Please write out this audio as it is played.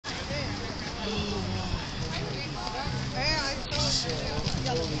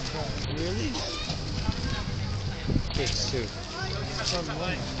Really? Kids too.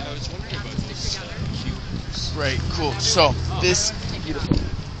 I was wondering about this cube. Right, cool. So, this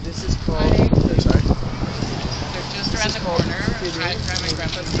is called, sorry. They're just around the corner, right from my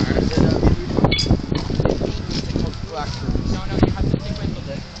grandpa's car. No, you have to stick with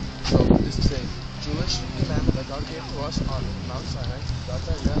it. So, this is a Jewish commandment that God gave to us on Mount Sinai. Got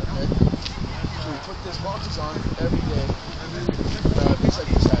that? Yeah, okay. So we put these boxes on every day, just like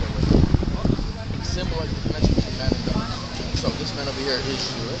we started with. Symbolize the connection between man and God. So this man over here is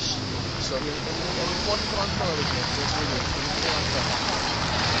Jewish. So and we want to put on front of his name. So it's really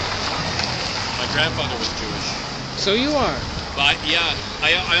My grandfather was Jewish. So you are. But yeah,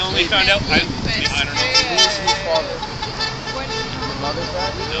 I only found out. I don't know. Who's his father? Your mother's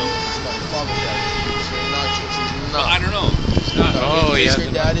dad? No. No, your father's dad. So he's not Jewish. He's not. I don't know. Oh yeah.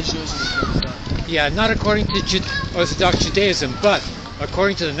 Your dad is Jewish and his not. Yeah, not according to Orthodox Judaism, but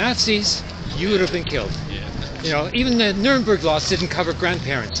according to the Nazis, you would have been killed. Yeah. You know, even the Nuremberg laws didn't cover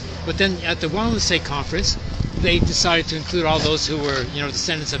grandparents. But then at the Walensee conference, they decided to include all those who were,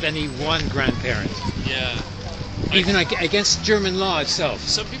 descendants of any one grandparent. Yeah. Even against German law itself.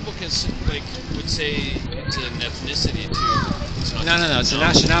 Some people would say it's an ethnicity too. It's not No, it's a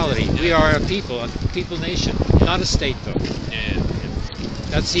nationality. Yeah. We are a people nation, not a state though. Yeah.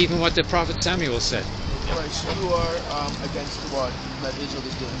 That's even what the prophet Samuel said. Right, so you are against what that Israel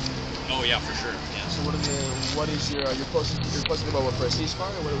is doing. Oh yeah, for sure. Yeah. So what is your you're posting about what, for a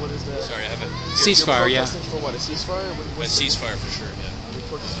ceasefire? What is the Sorry, I haven't. Ceasefire, you're yeah. protesting for what, a ceasefire? A ceasefire for sure. Yeah. You're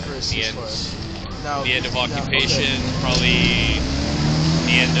protesting for a The end. ceasefire. Now, The end of now, occupation, okay. probably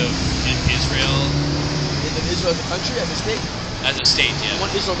the end of Israel And then Israel as a country, as a state? as a state. You Yeah.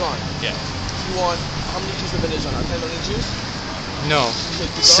 want Israel gone? Yeah. You want, how many Jews live in Israel now? 10 million Jews? No, You said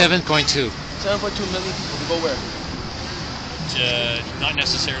to go? 7.2. 7.2 million people to go where? To not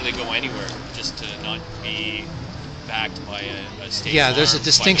necessarily go anywhere, just to not be backed by a state. Yeah, there's a armed by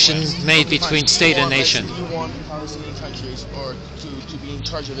the distinction West. made Okay, between fine. So state you and want, nation. You want Palestinian countries or to be in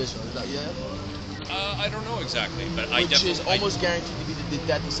charge of Israel, is that I don't know exactly, but I Which definitely. is almost guaranteed to be the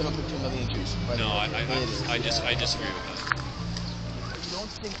death of 7.2 million Jews. by the No, way. I disagree with that. You don't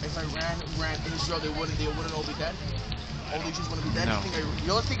think if Iran ran Israel, they wouldn't all be dead? All the Jews wouldn't be dead? No. You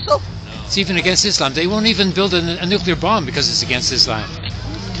don't think so? It's even against Islam. They won't even build a nuclear bomb because it's against Islam.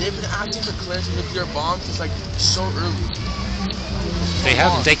 They've been asking for clearance of nuclear bombs since like so early. They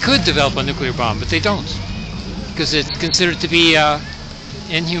haven't. They could develop a nuclear bomb, but they don't because it's considered to be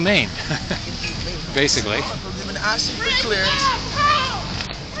inhumane, basically. They've been asking for clearance.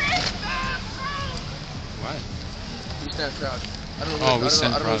 What? We stand proud. I don't know. Oh, we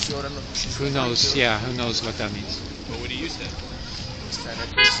stand proud. I don't know who she's Who knows? Yeah, who knows what that means? What would he use then? Stand up.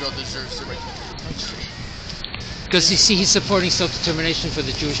 Israel deserves the right to country. Because you see, he's supporting self-determination for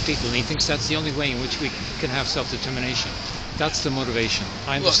the Jewish people, and he thinks that's the only way in which we can have self-determination. That's the motivation.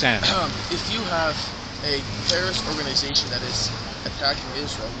 I understand. Look, if you have a terrorist organization that is attacking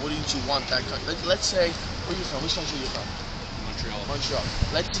Israel, wouldn't you want that country? Let's say, where are you from? Which country are you from? Montreal. Montreal.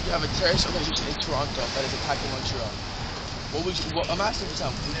 Let's say you have a terrorist organization in Toronto that is attacking Montreal. What would you? Well, I'm asking for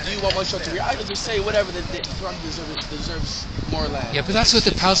something. Do you want Montreal to react or just say whatever that Toronto deserves more land? Yeah, but that's what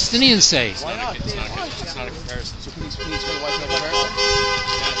the Palestinians say. Why not? It's not a comparison. So please explain why it's not a comparison?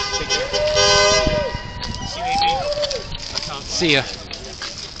 See ya.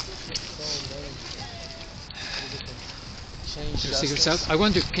 Change Your secret justice. south. I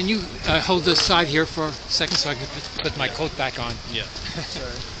wonder, can you hold this side here for a second so I can put my coat back on? Yeah.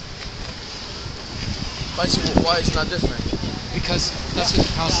 Sorry. Why is it not different? Because that's what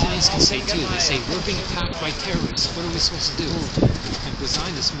the Palestinians can say too. They say, we're being attacked by terrorists. What are we supposed to do? And the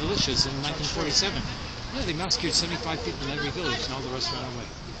Zionist militias in 1947. Yeah, they massacred 75 people in every village and all the rest ran away.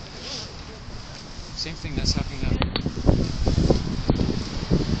 Same thing that's happening now.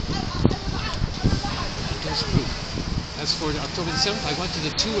 There's proof. As for October the 7th, I went to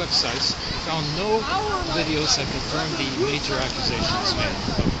the two websites, found no videos that confirmed the major accusations made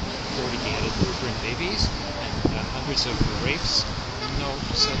of 40 beheaded Korean babies and hundreds of rapes. No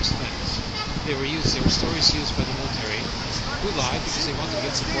such things. They were stories used by the military who lied because they wanted to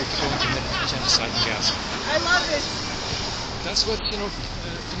get support to go and commit genocide in Gaza. I love it. That's what,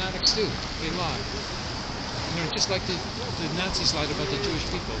 fanatics do. They lie. Just like the Nazis lied about the Jewish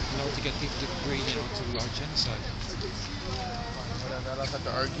people in order to get people to agree, to genocide. I don't have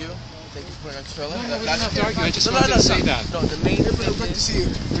to argue. Thank you for putting on Trilla. No, we don't have to argue. I just wanted to say that. No, the main thing is... Good to see you.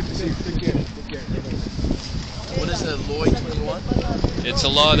 Good to see you. Take care. Take care. What is it, Lloyd 21? It's a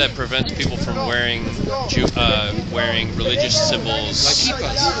law that prevents people from wearing religious symbols if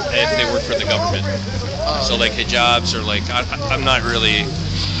they work for the government. So like hijabs or I'm not really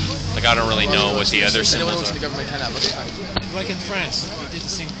Like, I don't really know what the other Anyone symbols who's in the are. government cannot look at it. Like in France, they did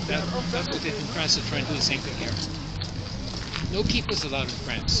the same. That's what they did in France. They're trying to do the same thing here. No keepers allowed in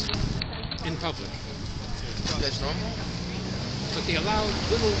France, in public. That's normal. But they allow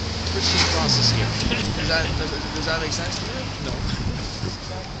little Christian crosses here. Does that make sense to you? No.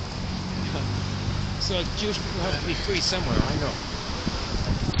 So Jewish people have to be free somewhere, I know.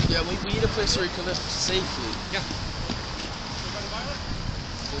 Yeah, we need a place where we can live safely. Yeah.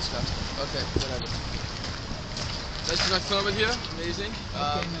 Okay, whatever. Nice to film it here. Amazing.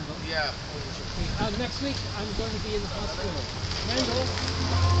 Yeah. Next week, I'm going to be in the hospital. Randall,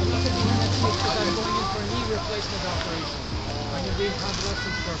 I'm not going to be here next week because I'm going in for a knee replacement operation. I'm going to be in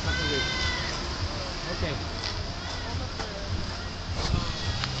convalescence for a couple of weeks. Okay.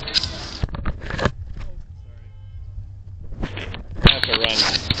 I have to run.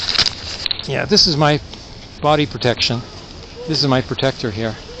 Yeah, this is my body protection. This is my protector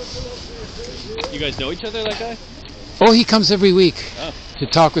here. You guys know each other, that guy? Oh, he comes every week Oh. to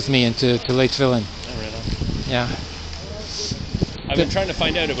talk with me and to lay tefillin. Oh, right on. Yeah. I've been trying to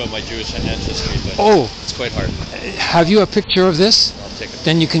find out about my Jewish ancestry, but it's quite hard. Have you a picture of this? I'll take it.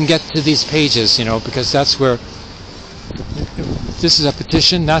 Then you can get to these pages, you know, because that's where this is a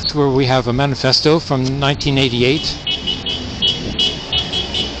petition. That's where we have a manifesto from 1988.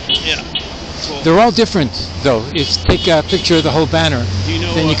 Yeah. Cool. They're all different, though. It's take a picture of the whole banner. Do you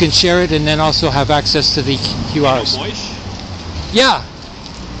know? Then you can share it and then also have access to the QRs. Moish? Yeah.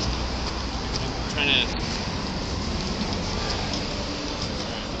 I'm trying to.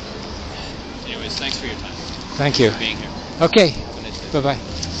 Anyways, thanks for your time. Thank you. For being here. Okay. Have a nice day. Bye-bye.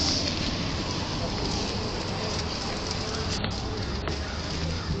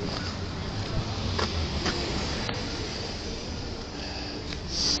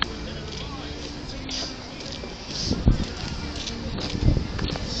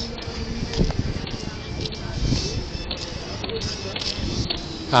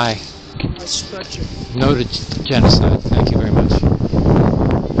 Hi. No to genocide. Thank you very much.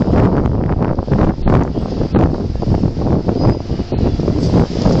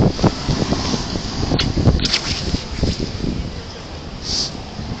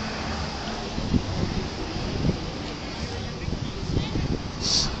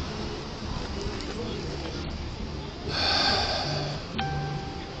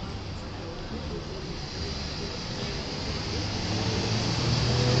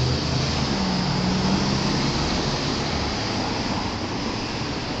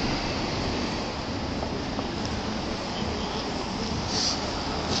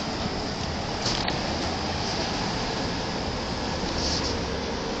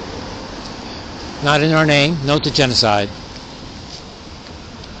 Not in our name. No to genocide.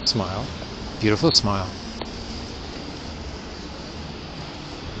 Smile. Beautiful smile.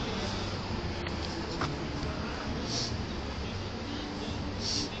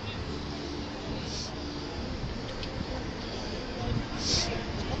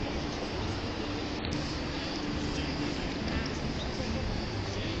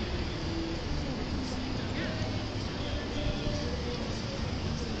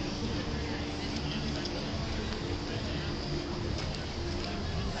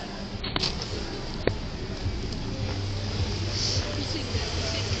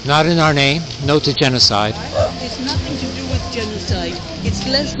 Not in our name. No to genocide. It's nothing to do with genocide. It's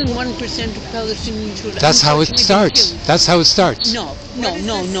less than 1% of Palestinians who That's how it starts. That's how it starts. No,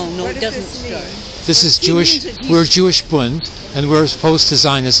 it doesn't start. This is He Jewish. means that We're Jewish Bund, and we're opposed to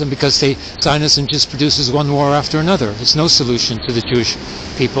Zionism because Zionism just produces one war after another. It's no solution to the Jewish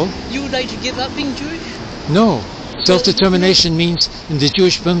people. You would like to give up being Jewish? No. Self-determination means, in the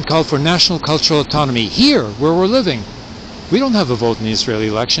Jewish Bund, called for national cultural autonomy. Here, where we're living. We don't have a vote in the Israeli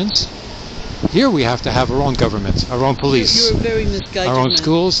elections. Here we have to have our own government, our own police, You're a very misguided our own man.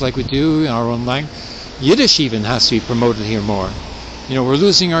 schools like we do, our own language. Yiddish even has to be promoted here more. You know, we're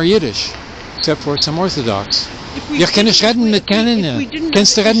losing our Yiddish, except for some Orthodox. If we didn't Kennst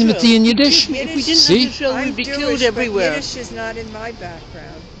du reden mit die in Yiddish? If we didn't See? have Israel, we'd be Jewish, killed but everywhere. Yiddish is not in my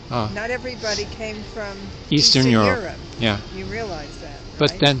background. Ah. Not everybody came from Eastern Europe. Yeah. You realize that,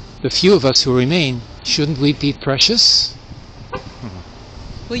 But right? then, the few of us who remain, shouldn't we be precious?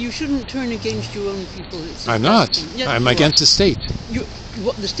 Well, you shouldn't turn against your own people. It's I'm not. disgusting. Yes, I'm you are. against the state.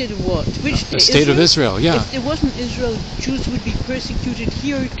 The state of what? Which The state of Israel, yeah. If it wasn't Israel, Jews would be persecuted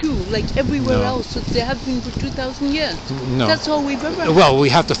here too, like everywhere No. else. They have been for 2,000 years. No. That's all we've ever had. Well, we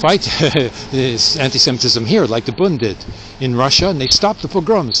have to fight this anti-Semitism here, like the Bund did in Russia, and they stopped the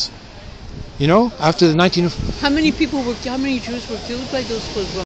pogroms. You know, after the How many Jews were killed by those pogroms?